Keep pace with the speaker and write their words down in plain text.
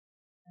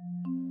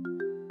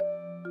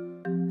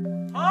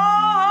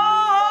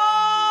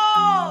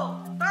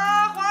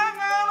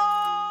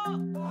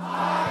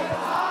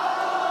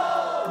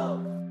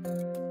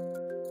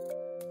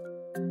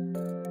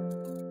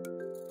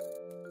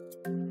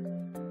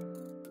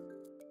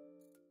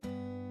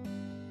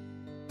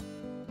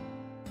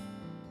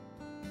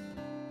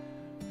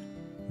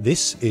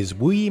This is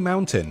Wuyi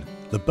Mountain,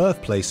 the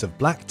birthplace of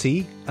black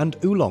tea and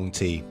oolong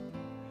tea.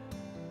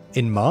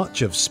 In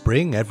March of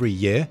spring every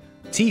year,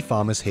 tea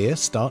farmers here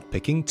start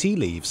picking tea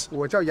leaves.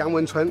 我叫杨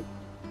文春，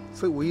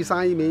是武夷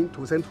山一名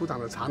土生土长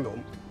的茶农，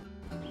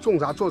种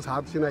茶做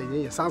茶现在已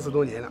经有30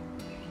多年了。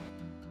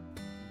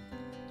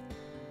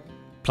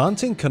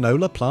 Planting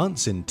canola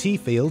plants in tea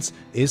fields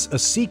is a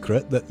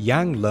secret that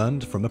Yang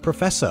learned from a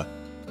professor.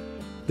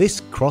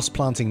 This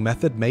cross-planting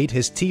method made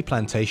his tea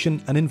plantation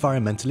an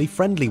environmentally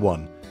friendly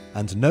one,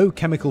 and no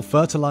chemical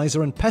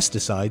fertilizer and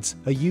pesticides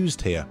are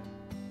used here.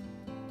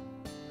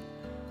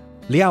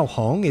 Liao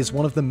Hong is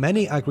one of the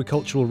many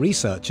agricultural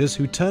researchers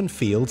who turn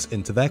fields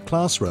into their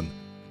classroom.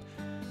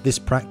 This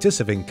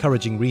practice of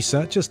encouraging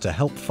researchers to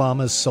help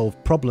farmers solve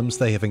problems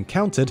they have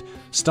encountered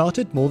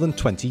started more than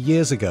 20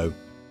 years ago.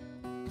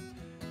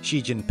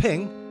 Xi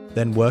Jinping,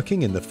 then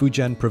working in the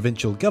Fujian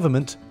provincial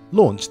government,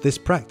 launched this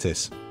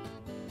practice.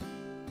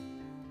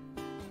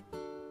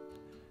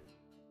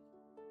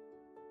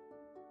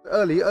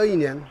 2021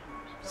年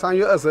3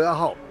月22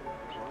号，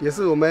也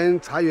是我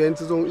们茶园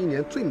之中一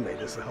年最美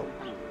的时候，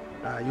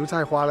油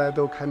菜花呢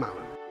都开满了。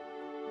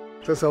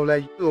这时候呢，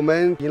我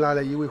们迎来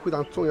了一位非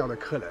常重要的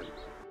客人。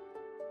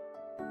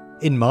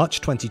In March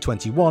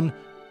 2021,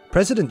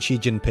 President Xi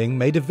Jinping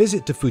made a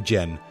visit to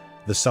Fujian,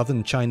 the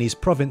southern Chinese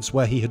province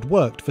where he had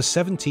worked for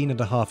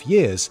 17.5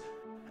 years,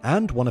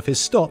 and one of his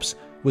stops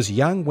was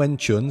Yang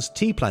Wenchun's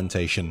tea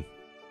plantation.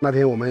 那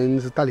天我们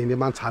是带领那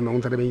帮茶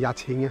农在那边压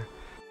青啊。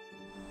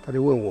 他就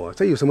问我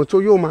这有什么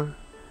作用吗？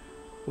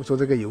我说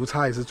这个油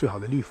菜是最好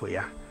的绿肥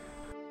啊。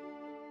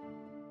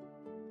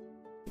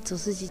总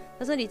书记，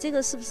他说你这个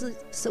是不是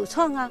首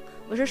创啊？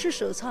我说是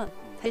首创。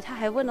他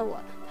还问了我，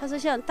他说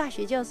像大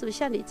学教授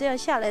像你这样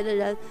下来的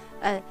人，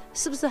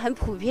是不是很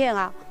普遍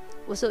啊？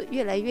我说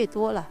越来越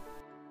多了。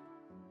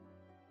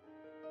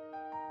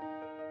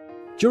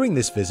 During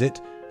this visit,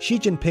 Xi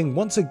Jinping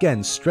once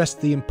again stressed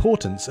the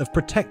importance of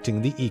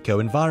protecting the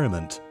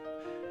eco-environment.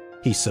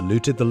 He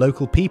saluted the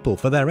local people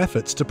for their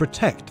efforts to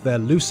protect their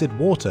lucid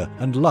water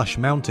and lush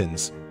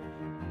mountains.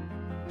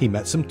 He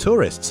met some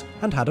tourists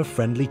and had a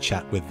friendly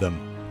chat with them.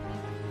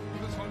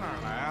 你是从哪儿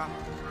来啊？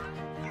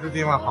这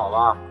地方好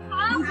吧？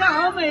地方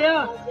好美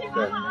啊！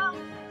对，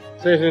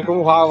这是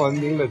中华文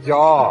明的骄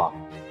傲啊！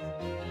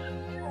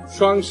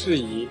双适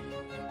宜。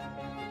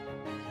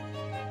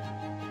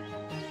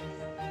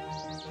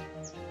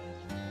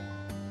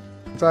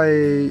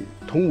 在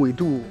同纬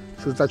度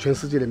是在全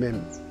世界里面，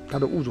它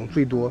的物种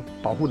最多、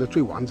保护的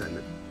最完整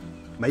的，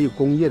没有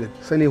工业的，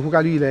森林覆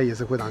盖率呢也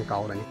是非常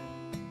高的。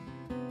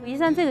武夷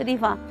山这个地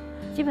方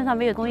基本上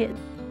没有工业，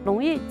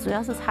农业主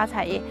要是茶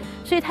产业，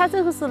所以它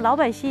这个是老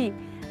百姓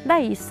赖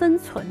以生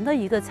存的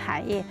一个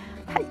产业，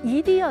它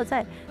一定要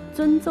在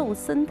尊重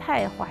生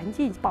态环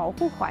境、保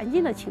护环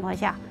境的情况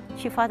下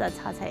去发展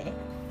茶产业。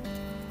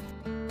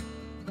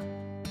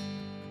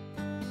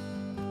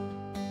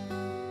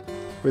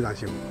 非常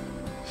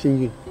幸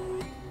运，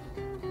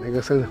能够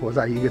生活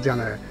在一个这样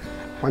的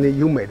环境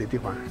优美的地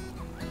方。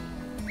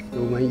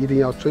我们一定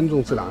要尊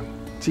重自然，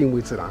敬畏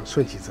自然，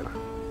顺其自然。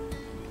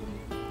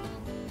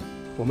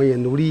我们也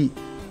努力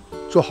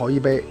做好一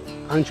杯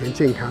安全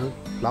健康、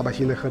老百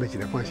姓能喝得起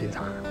的放心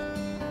茶。